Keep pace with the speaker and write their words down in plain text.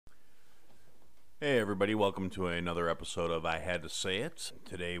Hey everybody, welcome to another episode of I Had to Say It.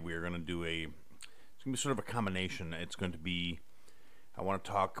 Today we are going to do it's going to be sort of a combination. It's going to be, I want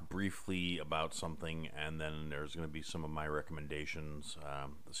to talk briefly about something, and then there's going to be some of my recommendations.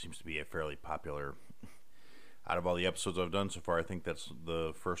 This seems to be a fairly popular, out of all the episodes I've done so far, I think that's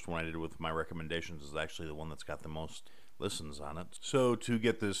the first one I did with my recommendations is actually the one that's got the most listens on it. So to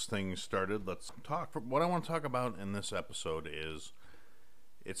get this thing started, let's talk. What I want to talk about in this episode is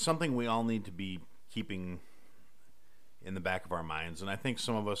it's something we all need to be keeping in the back of our minds, and I think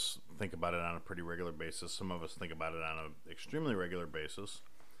some of us think about it on a pretty regular basis. Some of us think about it on an extremely regular basis.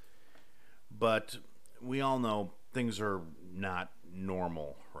 But we all know things are not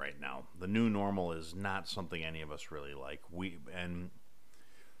normal right now. The new normal is not something any of us really like. We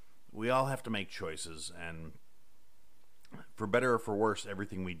all have to make choices, and for better or for worse,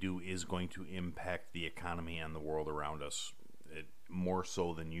 everything we do is going to impact the economy and the world around us, more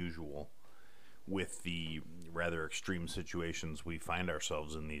so than usual, with the rather extreme situations we find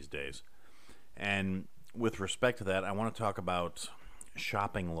ourselves in these days. And with respect to that, I want to talk about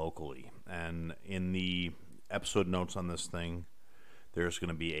shopping locally. And in the episode notes on this thing, there's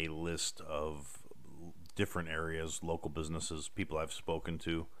going to be a list of different areas, local businesses, people I've spoken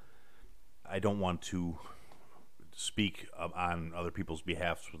to. I don't want to speak on other people's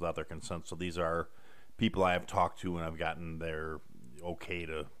behalf without their consent, so these are people I have talked to and I've gotten their okay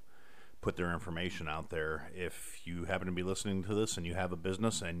to put their information out there. If you happen to be listening to this and you have a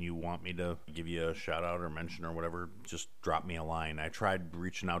business and you want me to give you a shout out or mention or whatever, just drop me a line. I tried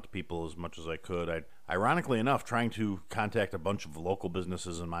reaching out to people as much as I could. Ironically enough, trying to contact a bunch of local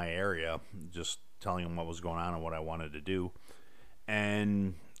businesses in my area, just telling them what was going on and what I wanted to do.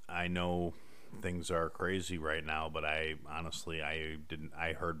 And I know things are crazy right now, but I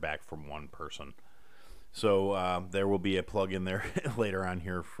heard back from one person. So there will be a plug in there later on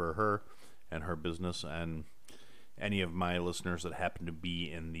here for her and her business, and any of my listeners that happen to be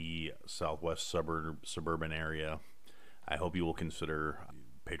in the southwest suburban area, I hope you will consider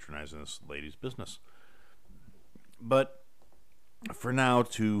patronizing this lady's business. But for now,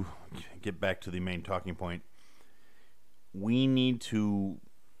 to get back to the main talking point, we need to,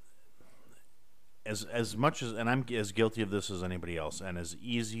 as much as, and I'm as guilty of this as anybody else, and as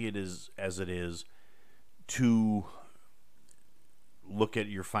easy as it is to look at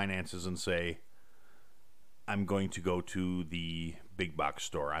your finances and say, I'm going to go to the big box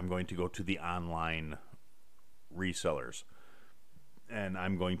store, I'm going to go to the online resellers, and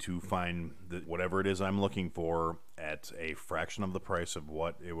I'm going to find whatever it is I'm looking for at a fraction of the price of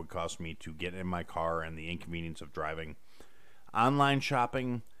what it would cost me to get in my car and the inconvenience of driving. Online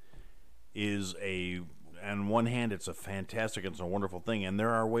shopping is on one hand, it's a fantastic, it's a wonderful thing, and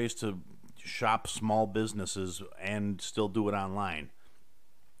there are ways to shop small businesses and still do it online.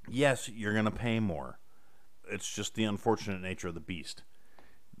 Yes, you're going to pay more. It's just the unfortunate nature of the beast.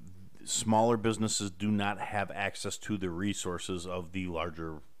 Smaller businesses do not have access to the resources of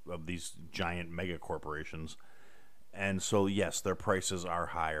these giant mega corporations. And so, yes, their prices are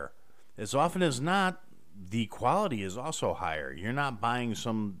higher. As often as not, the quality is also higher. You're not buying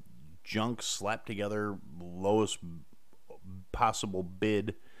some junk slapped together, lowest possible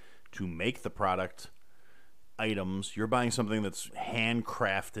bid to make the product items. You're buying something that's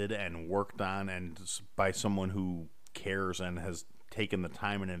handcrafted and worked on and by someone who cares and has taken the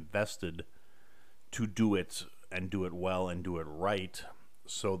time and invested to do it and do it well and do it right.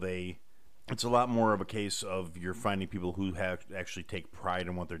 So it's a lot more of a case of you're finding people who actually take pride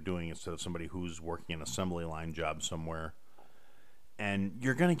in what they're doing instead of somebody who's working an assembly line job somewhere. And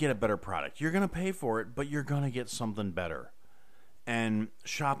you're going to get a better product. You're going to pay for it, but you're going to get something better. And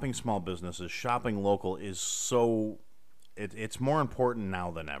shopping small businesses, shopping local is it's more important now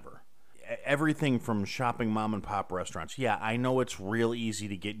than ever. Everything from shopping mom and pop restaurants. Yeah, I know it's real easy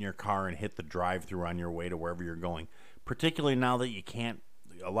to get in your car and hit the drive-thru on your way to wherever you're going, particularly now that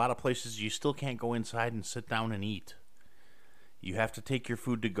a lot of places you still can't go inside and sit down and eat. You have to take your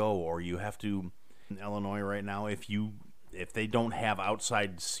food to go, or you have to, in Illinois right now, if they don't have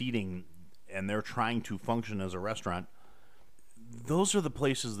outside seating and they're trying to function as a restaurant, those are the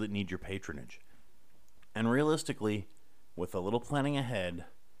places that need your patronage. And realistically, with a little planning ahead,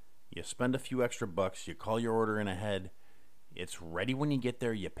 you spend a few extra bucks, you call your order in ahead, it's ready when you get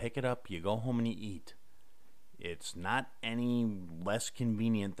there, you pick it up, you go home and you eat. It's not any less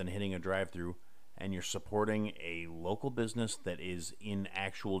convenient than hitting a drive-thru, and you're supporting a local business that is in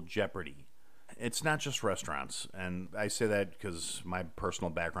actual jeopardy. It's not just restaurants, and I say that because my personal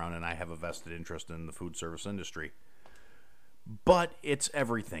background and I have a vested interest in the food service industry. But it's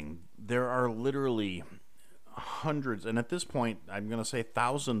everything. There are literally hundreds, and at this point, I'm going to say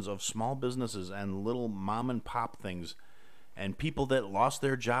thousands of small businesses and little mom and pop things, and people that lost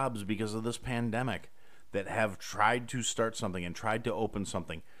their jobs because of this pandemic, that have tried to start something and tried to open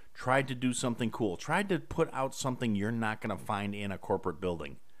something, tried to do something cool, tried to put out something you're not going to find in a corporate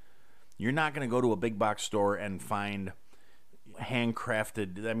building. You're not going to go to a big box store and find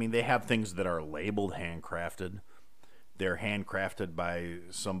handcrafted. I mean, they have things that are labeled handcrafted. They're handcrafted by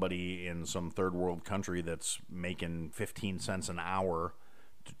somebody in some third world country that's making 15 cents an hour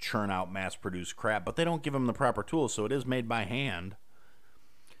to churn out mass produced crap, but they don't give them the proper tools, so it is made by hand.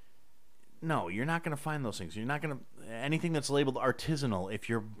 No, you're not going to find those things. You're not going to, anything that's labeled artisanal, if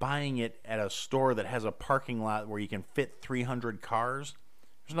you're buying it at a store that has a parking lot where you can fit 300 cars,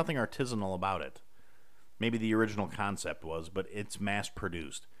 there's nothing artisanal about it. Maybe the original concept was, but it's mass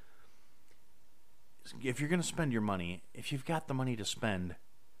produced. If you're going to spend your money, if you've got the money to spend,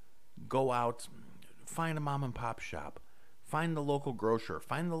 go out, find a mom and pop shop, find the local grocer,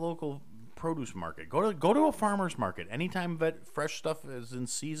 find the local produce market. Go to a farmer's market. Anytime that fresh stuff is in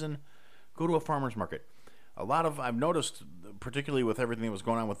season, go to a farmer's market. I've noticed, particularly with everything that was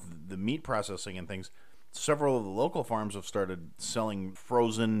going on with the meat processing and things, several of the local farms have started selling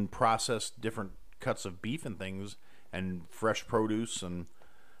frozen, processed, different cuts of beef and things, and fresh produce and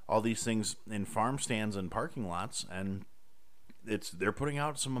all these things in farm stands and parking lots, and they're putting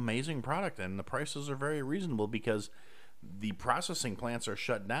out some amazing product, and the prices are very reasonable because the processing plants are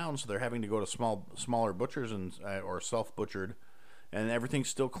shut down, so they're having to go to smaller butchers and or self-butchered, and everything's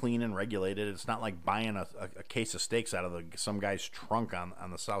still clean and regulated. It's not like buying a case of steaks out of some guy's trunk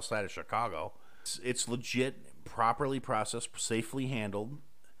on the south side of Chicago. It's legit, properly processed, safely handled,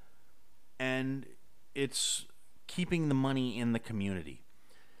 and it's keeping the money in the community.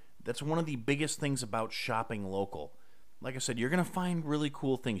 That's one of the biggest things about shopping local. Like I said, you're going to find really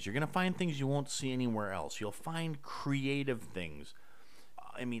cool things. You're going to find things you won't see anywhere else. You'll find creative things.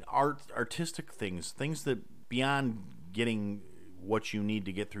 I mean, artistic things that beyond getting what you need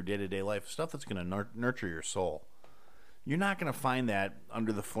to get through day-to-day life, stuff that's going to nurture your soul. You're not going to find that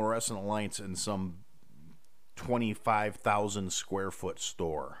under the fluorescent lights in some 25,000 square foot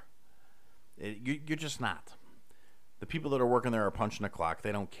store. You're just not. The people that are working there are punching a clock.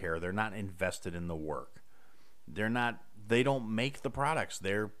 They don't care. They're not invested in the work. They don't make the products.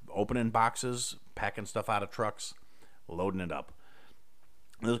 They're opening boxes, packing stuff out of trucks, loading it up.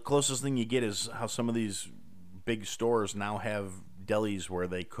 The closest thing you get is how some of these big stores now have delis where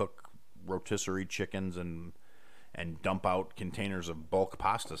they cook rotisserie chickens and dump out containers of bulk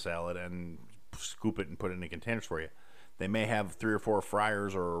pasta salad and scoop it and put it in containers for you. They may have 3 or 4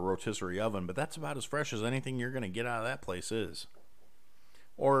 fryers or a rotisserie oven, but that's about as fresh as anything you're going to get out of that place is.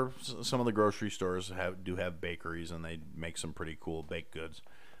 Or some of the grocery stores do have bakeries, and they make some pretty cool baked goods.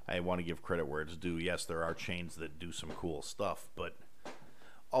 I want to give credit where it's due. Yes, there are chains that do some cool stuff, but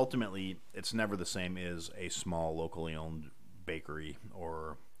ultimately, it's never the same as a small, locally owned bakery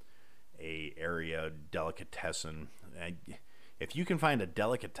or a area delicatessen. If you can find a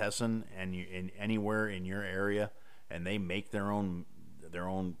delicatessen anywhere in your area, and they make their own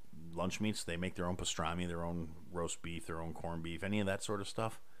lunch meats, they make their own pastrami, their own roast beef, their own corned beef, any of that sort of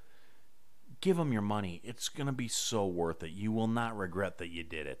stuff, give them your money. It's going to be so worth it. You will not regret that you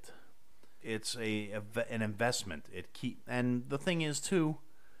did it. It's an investment. And the thing is, too,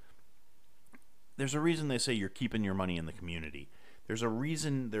 there's a reason they say you're keeping your money in the community. There's a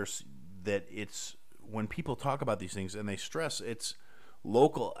reason that it's, when people talk about these things and they stress it's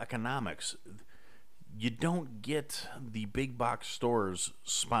local economics, you don't get the big box stores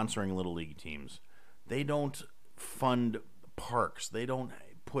sponsoring Little League teams. They don't fund parks. They don't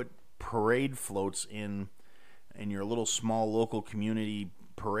put parade floats in your little small local community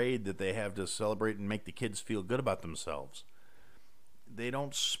parade that they have to celebrate and make the kids feel good about themselves. They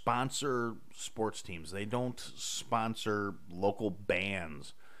don't sponsor sports teams. They don't sponsor local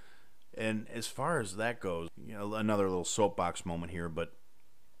bands. And as far as that goes, another little soapbox moment here, but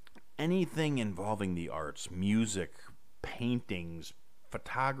anything involving the arts, music, paintings,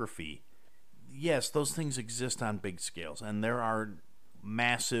 photography, yes, those things exist on big scales, and there are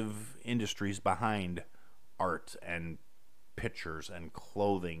massive industries behind art and pictures and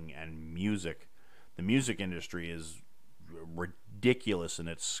clothing and music. The music industry is ridiculous in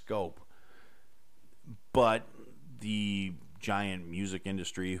its scope, but the giant music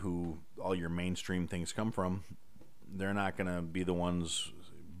industry, who all your mainstream things come from, they're not going to be the ones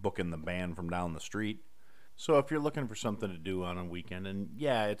booking the band from down the street. So if you're looking for something to do on a weekend, and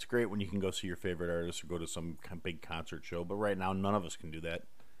yeah, it's great when you can go see your favorite artist or go to some big concert show, but right now none of us can do that.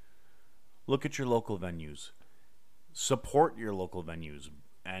 Look at your local venues. Support your local venues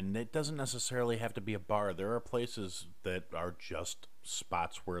And it doesn't necessarily have to be a bar. There are places that are just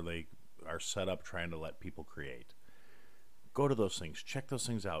spots where they are set up trying to let people create. Go to those things. Check those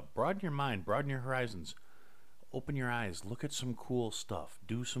things out. Broaden your mind. Broaden your horizons. Open your eyes. Look at some cool stuff.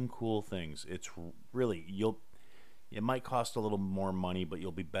 Do some cool things. It's really, it might cost a little more money, but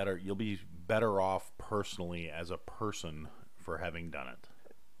you'll be better off personally as a person for having done it.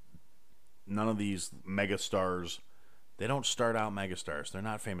 None of these megastars, they don't start out megastars. They're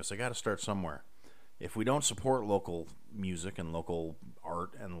not famous. They got to start somewhere. If we don't support local music and local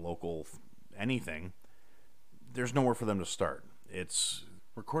art and local anything, there's nowhere for them to start. It's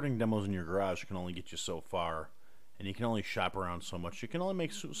recording demos in your garage can only get you so far, and you can only shop around so much. You can only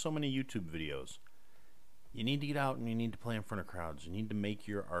make so many YouTube videos. You need to get out and you need to play in front of crowds. You need to make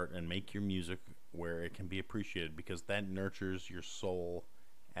your art and make your music where it can be appreciated, because that nurtures your soul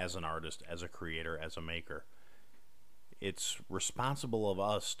as an artist, as a creator, as a maker. It's responsible of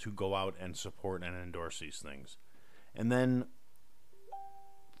us to go out and support and endorse these things. And then,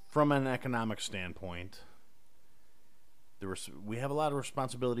 from an economic standpoint, we have a lot of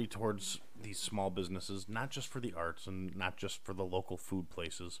responsibility towards these small businesses, not just for the arts and not just for the local food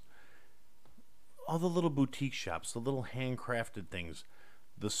places. All the little boutique shops, the little handcrafted things,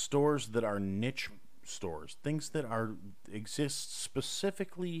 the stores that are niche stores, things that exist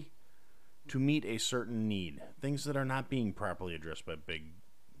specifically to meet a certain need, things that are not being properly addressed by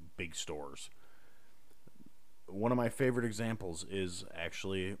big stores. One of my favorite examples is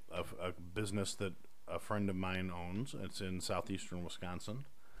actually a business that a friend of mine owns. It's in southeastern Wisconsin.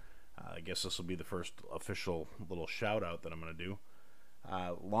 I guess this will be the first official little shout out that I'm going to do.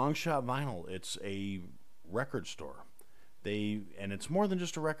 Longshot Vinyl. It's a record store. And it's more than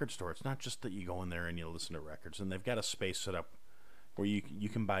just a record store. It's not just that you go in there and you listen to records. And they've got a space set up where you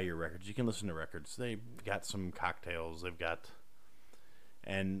can buy your records. You can listen to records. They've got some cocktails.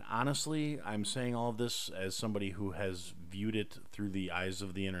 And honestly, I'm saying all of this as somebody who has viewed it through the eyes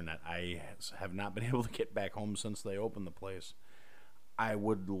of the internet. I have not been able to get back home since they opened the place. I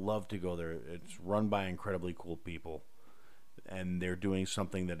would love to go there. It's run by incredibly cool people, and they're doing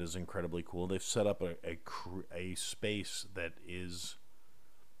something that is incredibly cool. They've set up a space that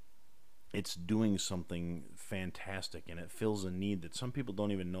it's doing something fantastic, and it fills a need that some people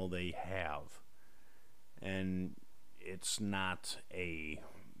don't even know they have. And it's not a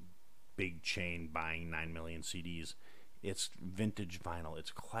big chain buying 9 million CDs. It's vintage vinyl.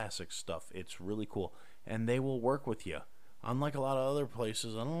 It's classic stuff. It's really cool. And they will work with you. Unlike a lot of other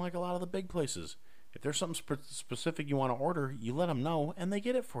places, unlike a lot of the big places, if there's something specific you want to order, you let them know, and they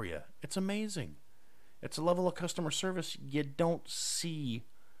get it for you. It's amazing. It's a level of customer service you don't see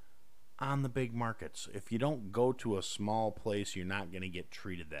on the big markets. If you don't go to a small place, you're not going to get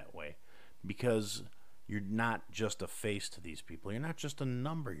treated that way, because you're not just a face to these people. You're not just a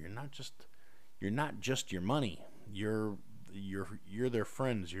number. You're not just your money. You're their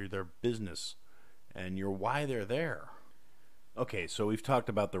friends. You're their business, and you're why they're there. Okay, so we've talked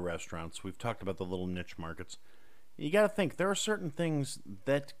about the restaurants. We've talked about the little niche markets. You got to think, there are certain things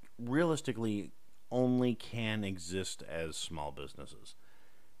that realistically only can exist as small businesses.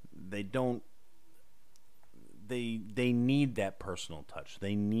 They need that personal touch.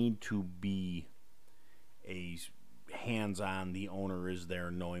 They need to be a hands-on. The owner is there,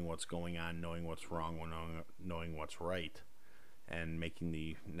 knowing what's going on, knowing what's wrong, knowing what's right, and making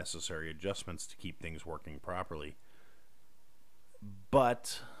the necessary adjustments to keep things working properly.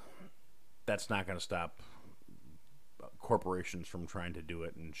 But that's not going to stop corporations from trying to do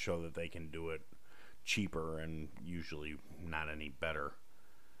it and show that they can do it cheaper and usually not any better.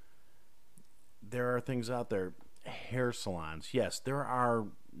 There are things out there. Hair salons. Yes, there are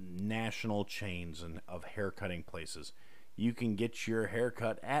national chains of haircutting places. You can get your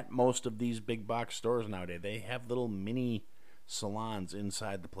haircut at most of these big box stores nowadays. They have little mini salons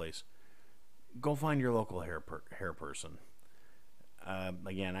inside the place. Go find your local hair person.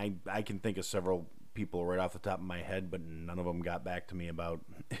 Again, I can think of several people right off the top of my head, but none of them got back to me about.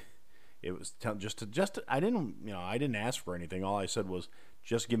 It was I didn't ask for anything. All I said was,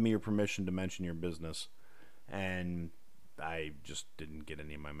 just give me your permission to mention your business, and I just didn't get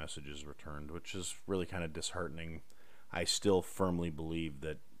any of my messages returned, which is really kind of disheartening. I still firmly believe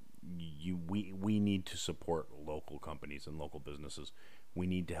that we need to support local companies and local businesses. We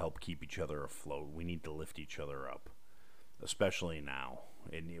need to help keep each other afloat. We need to lift each other up, especially now.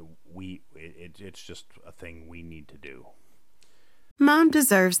 And it's just a thing we need to do. Mom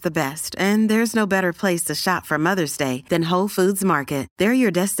deserves the best, and there's no better place to shop for Mother's Day than Whole Foods Market. They're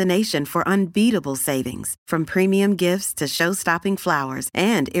your destination for unbeatable savings, from premium gifts to show-stopping flowers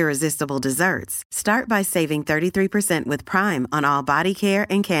and irresistible desserts. Start by saving 33% with Prime on all body care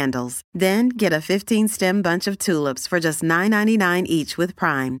and candles. Then get a 15-stem bunch of tulips for just $9.99 each with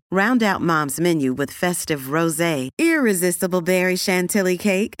Prime. Round out Mom's menu with festive rosé, irresistible berry chantilly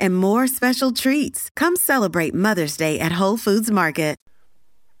cake, and more special treats. Come celebrate Mother's Day at Whole Foods Market.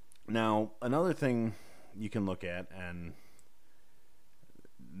 Now, another thing you can look at, and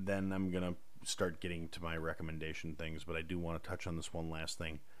then I'm going to start getting to my recommendation things, but I do want to touch on this one last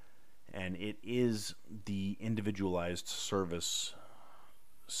thing, and it is the individualized service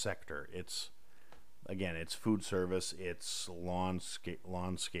sector. It's food service, it's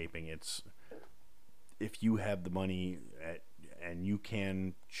lawnscaping, it's if you have the money and you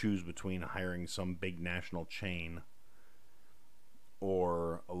can choose between hiring some big national chain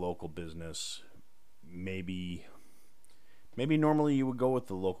or a local business, maybe normally you would go with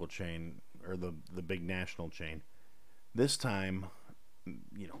the local chain or the big national chain. This time,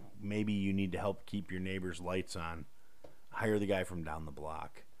 maybe you need to help keep your neighbor's lights on. Hire the guy from down the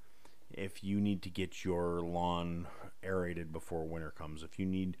block. If you need to get your lawn aerated before winter comes, if you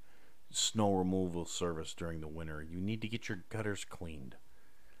need snow removal service during the winter, you need to get your gutters cleaned.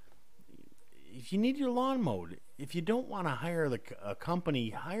 If you need your lawn mowed, if you don't want to hire a company,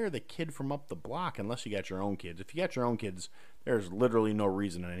 hire the kid from up the block, unless you got your own kids. If you got your own kids, there's literally no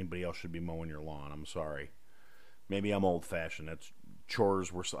reason that anybody else should be mowing your lawn. I'm sorry. Maybe I'm old-fashioned.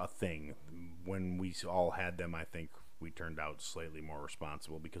 Chores were a thing. When we all had them, I think we turned out slightly more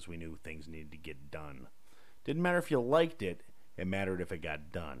responsible because we knew things needed to get done. Didn't matter if you liked it. It mattered if it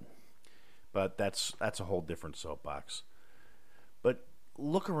got done. But that's a whole different soapbox. But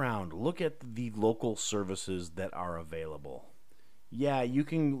look around. Look at the local services that are available. Yeah, you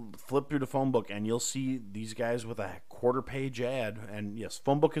can flip through the phone book and you'll see these guys with a quarter-page ad. And yes,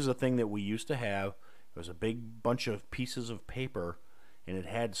 phone book is a thing that we used to have. It was a big bunch of pieces of paper, and it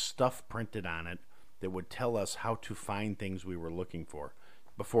had stuff printed on it that would tell us how to find things we were looking for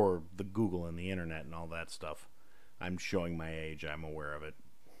before the Google and the internet and all that stuff. I'm showing my age. I'm aware of it.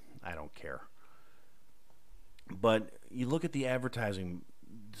 I don't care. But you look at the advertising,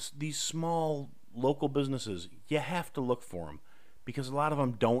 these small local businesses, you have to look for them because a lot of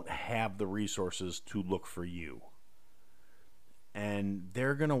them don't have the resources to look for you. And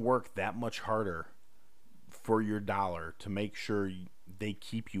they're going to work that much harder for your dollar to make sure they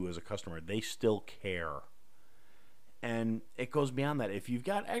keep you as a customer. They still care. And it goes beyond that. If you've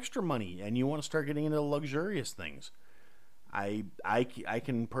got extra money and you want to start getting into luxurious things, I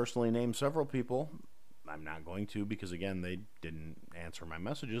can personally name several people. I'm not going to because, again, they didn't answer my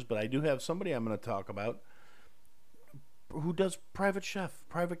messages, but I do have somebody I'm going to talk about who does private chef,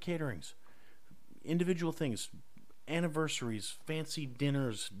 private caterings, individual things, anniversaries, fancy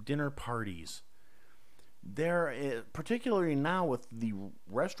dinners, dinner parties. There, particularly now with the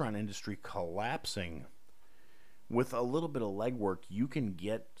restaurant industry collapsing, with a little bit of legwork, you can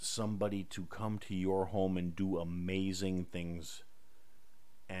get somebody to come to your home and do amazing things.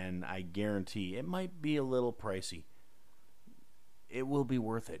 And I guarantee it might be a little pricey. It will be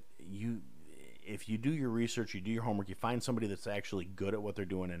worth it. If you do your research, you do your homework, you find somebody that's actually good at what they're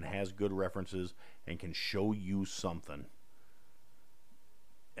doing and has good references and can show you something,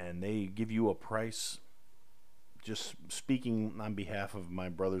 and they give you a price. Just speaking on behalf of my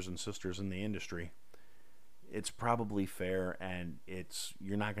brothers and sisters in the industry, it's probably fair, and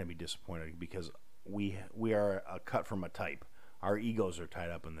you're not going to be disappointed because we are a cut from a type. Our egos are tied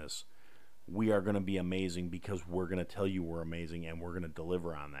up in this. We are going to be amazing because we're going to tell you we're amazing, and we're going to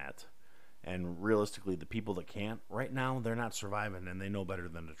deliver on that. And realistically, the people that can't right now, they're not surviving, and they know better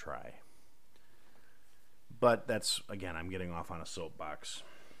than to try. But that's, again, I'm getting off on a soapbox.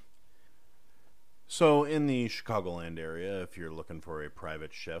 So in the Chicagoland area, if you're looking for a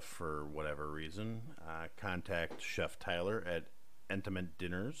private chef for whatever reason, contact Chef Tyler at Intimate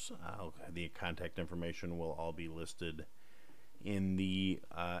Dinners. The contact information will all be listed in the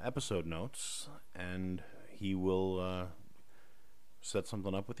episode notes, and he will set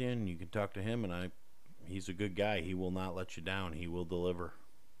something up with you, and you can talk to him, and he's a good guy. He will not let you down. He will deliver.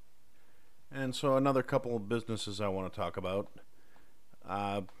 And so another couple of businesses I want to talk about.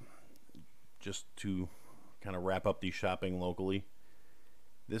 Just to kind of wrap up the shopping locally.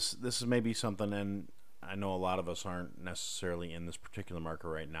 This is maybe something, and I know a lot of us aren't necessarily in this particular market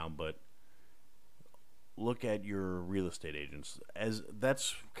right now, but look at your real estate agents, as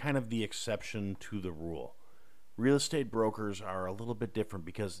that's kind of the exception to the rule. Real estate brokers are a little bit different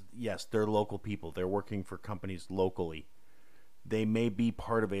because, yes, they're local people. They're working for companies locally. They may be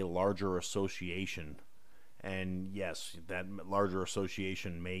part of a larger association, and yes, that larger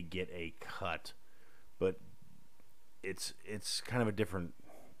association may get a cut, but it's kind of a different.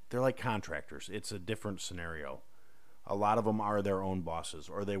 They're like contractors. It's a different scenario. A lot of them are their own bosses,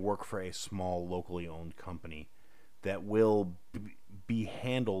 or they work for a small locally owned company that will be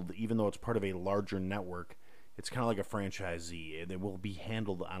handled, even though it's part of a larger network. It's kind of like a franchisee. They will be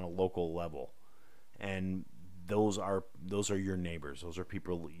handled on a local level, and those are your neighbors. Those are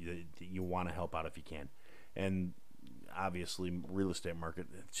people that you want to help out if you can. And obviously, real estate market,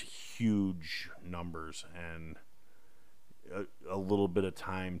 it's huge numbers and a little bit of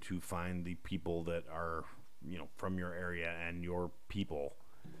time to find the people that are from your area, and your people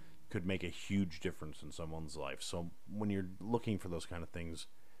could make a huge difference in someone's life. So when you're looking for those kind of things,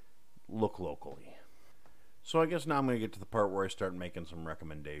 look locally. So I guess now I'm going to get to the part where I start making some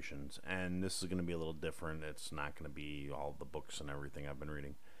recommendations, and this is going to be a little different. It's not going to be all the books and everything I've been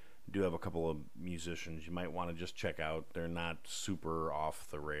reading. I do have a couple of musicians you might want to just check out. They're not super off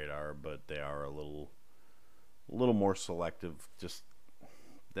the radar, but they are a little more selective. Just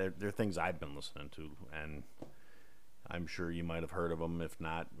they're things I've been listening to, and I'm sure you might have heard of them. If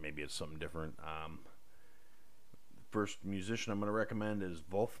not, maybe it's something different. First musician I'm going to recommend is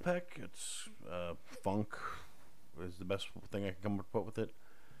Vulfpeck. It's funk is the best thing I can come up with it.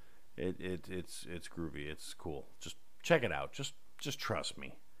 It's groovy. It's cool. Just check it out. Just trust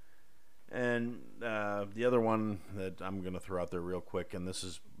me. And the other one that I'm going to throw out there real quick, and this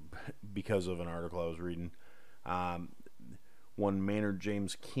is because of an article I was reading. One Maynard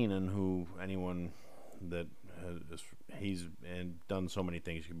James Keenan, who anyone that he's done so many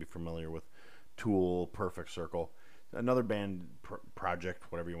things you can be familiar with. Tool, Perfect Circle. Another band project,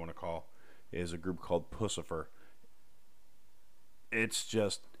 whatever you want to call, is a group called Puscifer. It's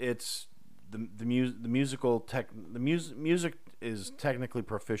the music is technically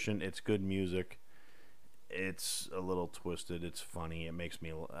proficient. It's good music. It's a little twisted. It's funny. It makes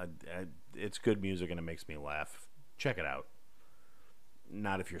me. It's good music and it makes me laugh. Check it out.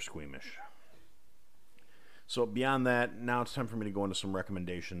 Not if you're squeamish. So beyond that, now it's time for me to go into some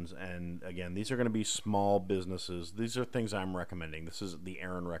recommendations. And again, these are going to be small businesses. These are things I'm recommending. This is the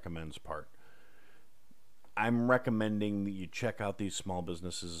Aaron recommends part. I'm recommending that you check out these small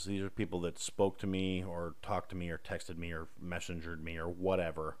businesses. These are people that spoke to me or talked to me or texted me or messengered me or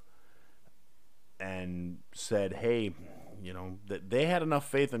whatever and said, hey, that they had enough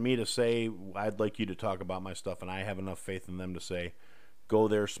faith in me to say, I'd like you to talk about my stuff. And I have enough faith in them to say, go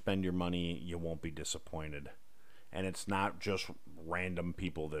there, spend your money, you won't be disappointed. And it's not just random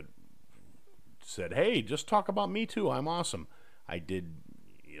people that said, hey, just talk about me too, I'm awesome. I did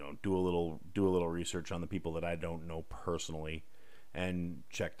do a little research on the people that I don't know personally and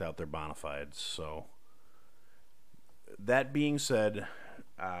checked out their bona fides. So that being said,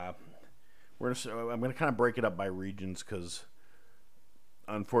 I'm going to kind of break it up by regions, because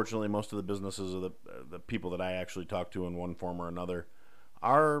unfortunately most of the businesses of the people that I actually talk to in one form or another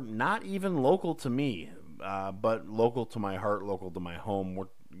are not even local to me, but local to my heart, local to my home. We're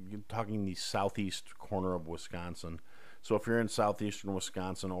talking the southeast corner of Wisconsin. So if you're in southeastern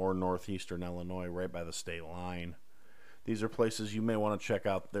Wisconsin or northeastern Illinois, right by the state line, these are places you may want to check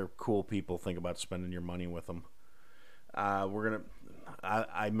out. They're cool people. Think about spending your money with them.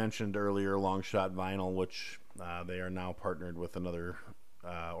 I mentioned earlier Longshot Vinyl, which they are now partnered with another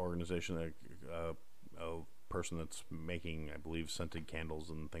organization, a person that's making, I believe, scented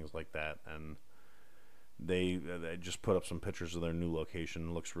candles and things like that. And they just put up some pictures of their new location.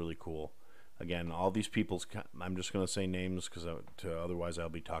 It looks really cool. Again, all these people's, I'm just going to say names because otherwise I'll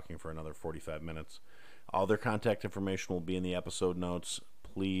be talking for another 45 minutes. All their contact information will be in the episode notes.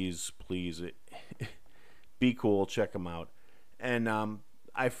 Please, be cool. Check them out. And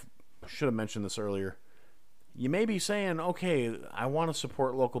I should have mentioned this earlier. You may be saying, okay, I want to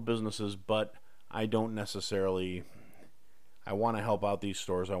support local businesses, but I don't necessarily, I want to help out these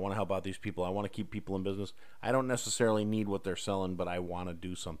stores. I want to help out these people. I want to keep people in business. I don't necessarily need what they're selling, but I want to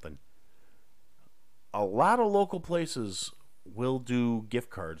do something. A lot of local places will do gift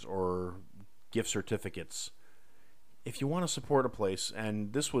cards or gift certificates. If you want to support a place,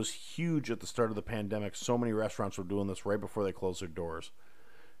 and this was huge at the start of the pandemic, so many restaurants were doing this right before they closed their doors.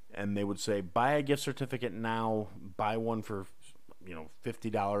 And they would say, buy a gift certificate now, buy one for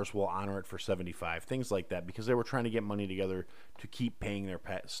 $50, we'll honor it for $75, things like that, because they were trying to get money together to keep paying their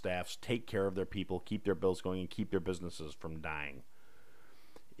staffs, take care of their people, keep their bills going, and keep their businesses from dying.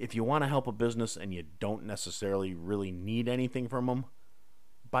 If you want to help a business and you don't necessarily really need anything from them,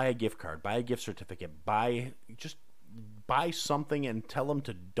 buy a gift card, buy a gift certificate, just buy something and tell them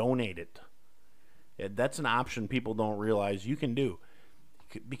to donate it. That's an option people don't realize you can do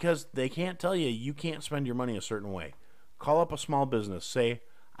because they can't tell you you can't spend your money a certain way. Call up a small business. Say,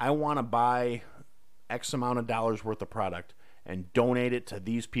 I want to buy X amount of dollars worth of product and donate it to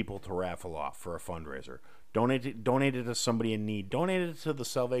these people to raffle off for a fundraiser. Donate it to somebody in need. Donate it to the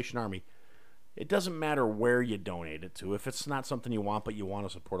Salvation Army. It doesn't matter where you donate it to. If it's not something you want but you want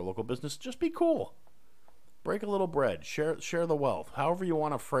to support a local business, just be cool. Break a little bread. Share the wealth. However you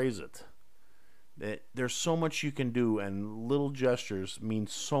want to phrase it. There's so much you can do, and little gestures mean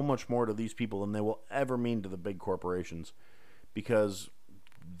so much more to these people than they will ever mean to the big corporations, because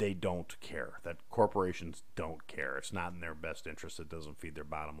they don't care. That corporations don't care. It's not in their best interest. It doesn't feed their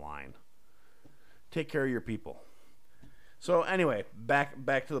bottom line. Take care of your people. So anyway,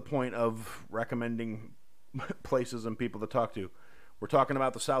 back to the point of recommending places and people to talk to. We're talking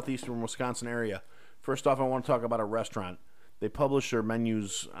about the southeastern Wisconsin area. First off, I want to talk about a restaurant. They publish their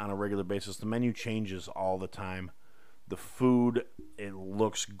menus on a regular basis. The menu changes all the time. The food, it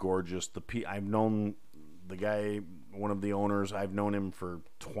looks gorgeous. I've known the guy, one of the owners. I've known him for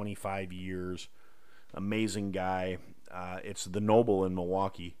 25 years. Amazing guy. It's the Noble in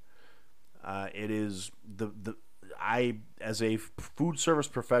Milwaukee. It is I, as a food service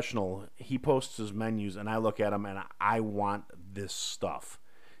professional, he posts his menus, and I look at them, and I want this stuff.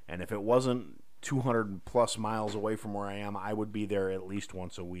 And if it wasn't 200 plus miles away from where I am, I would be there at least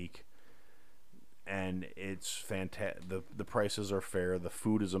once a week. And it's fantastic. The prices are fair. The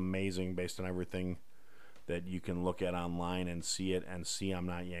food is amazing based on everything that you can look at online and see it and see I'm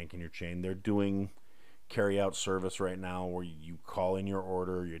not yanking your chain. They're doing carry-out service right now where you call in your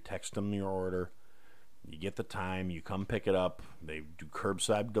order, you text them your order, you get the time, you come pick it up. They do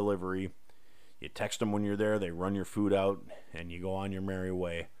curbside delivery. You text them when you're there, they run your food out, and you go on your merry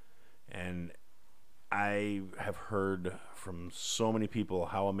way. And I have heard from so many people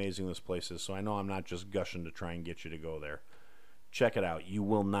how amazing this place is, so I know I'm not just gushing to try and get you to go there. Check it out. You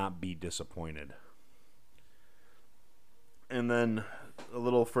will not be disappointed. And then a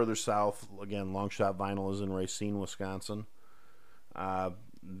little further south, again, Long Shot Vinyl is in Racine, Wisconsin.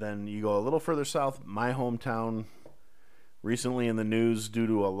 Then you go a little further south, my hometown, recently in the news due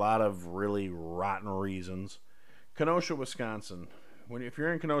to a lot of really rotten reasons, Kenosha, Wisconsin. If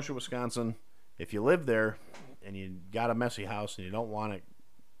you're in Kenosha, Wisconsin, if you live there and you got a messy house and you don't want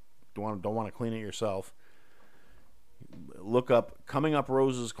to clean it yourself, look up Coming Up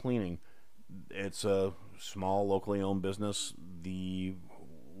Roses Cleaning. It's a small locally owned business. The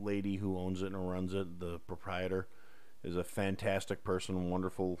lady who owns it and runs it, the proprietor, is a fantastic person,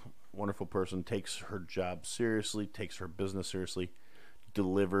 wonderful person, takes her job seriously, takes her business seriously,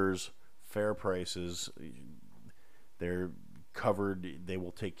 delivers fair prices. They're covered. They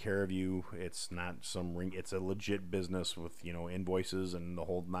will take care of you. It's not it's a legit business with, invoices and the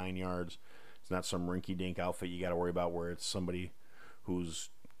whole 9 yards. It's not some rinky-dink outfit you got to worry about where it's somebody who's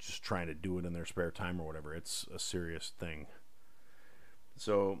just trying to do it in their spare time or whatever. It's a serious thing.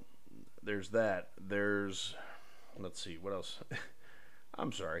 So there's that. Let's see, what else?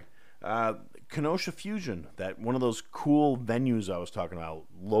 I'm sorry. Kenosha Fusion, that one of those cool venues I was talking about,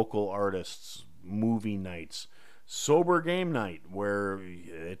 local artists, movie nights, sober game night where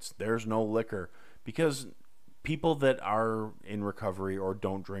there's no liquor, because people that are in recovery or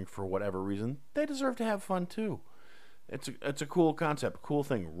don't drink for whatever reason, they deserve to have fun too. It's a cool concept, cool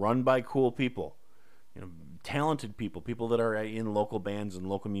thing, run by cool people, talented people that are in local bands and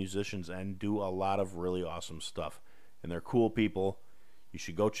local musicians and do a lot of really awesome stuff. And they're cool people. You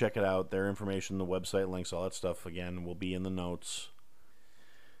should go check it out. Their information, the website links, all that stuff, again, will be in the notes.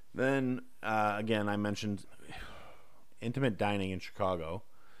 Then, again, I mentioned Intimate Dining in Chicago.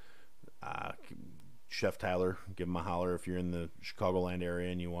 Chef Tyler, give him a holler if you're in the Chicagoland area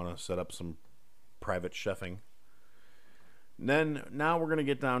and you want to set up some private chefing. Then, now we're going to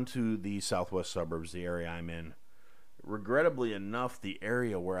get down to the southwest suburbs, the area I'm in. Regrettably enough, the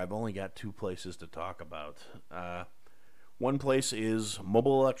area where I've only got 2 places to talk about. One place is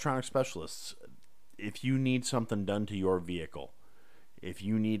Mobile Electronic Specialists. If you need something done to your vehicle, if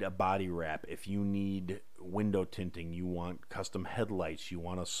you need a body wrap, if you need window tinting, you want custom headlights, you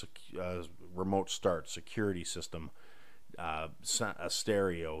want a remote start, security system, a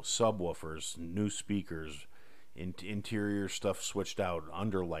stereo, subwoofers, new speakers, interior stuff switched out,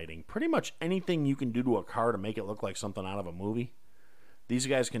 underlighting, pretty much anything you can do to a car to make it look like something out of a movie, these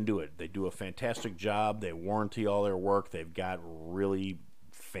guys can do it. They do a fantastic job. They warranty all their work. They've got really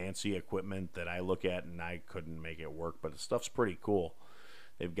fancy equipment that I look at and I couldn't make it work, but the stuff's pretty cool.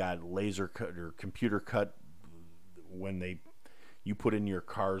 They've got laser cut or computer cut when you put in your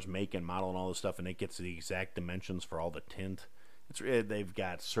car's make and model and all this stuff, and it gets the exact dimensions for all the tint. They've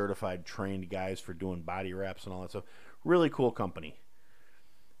got certified trained guys for doing body wraps and all that stuff. Really cool company.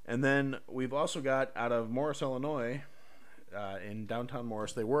 And then we've also got out of Morris, Illinois, in downtown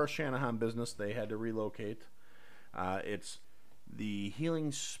Morris. They were a Shanahan business. They had to relocate. It's the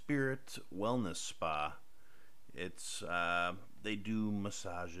Healing Spirit Wellness Spa. It's they do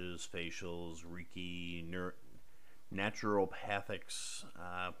massages, facials, Reiki, naturopathics.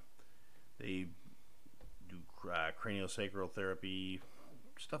 They do craniosacral therapy,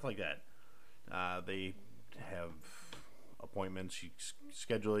 stuff like that. They have appointments. You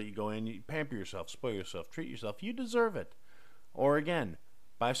schedule it. You go in. You pamper yourself, spoil yourself, treat yourself. You deserve it. Or again,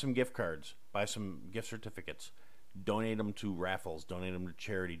 buy some gift cards, buy some gift certificates, donate them to raffles, donate them to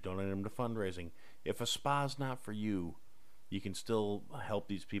charity, donate them to fundraising. If a spa's not for you, you can still help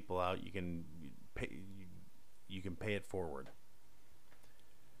these people out. You can pay it forward.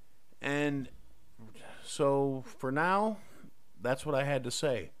 And so for now, that's what I had to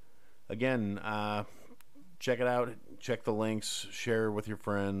say. Again, check it out. Check the links. Share with your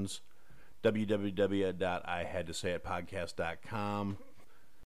friends. www.ihadtosayitpodcast.com.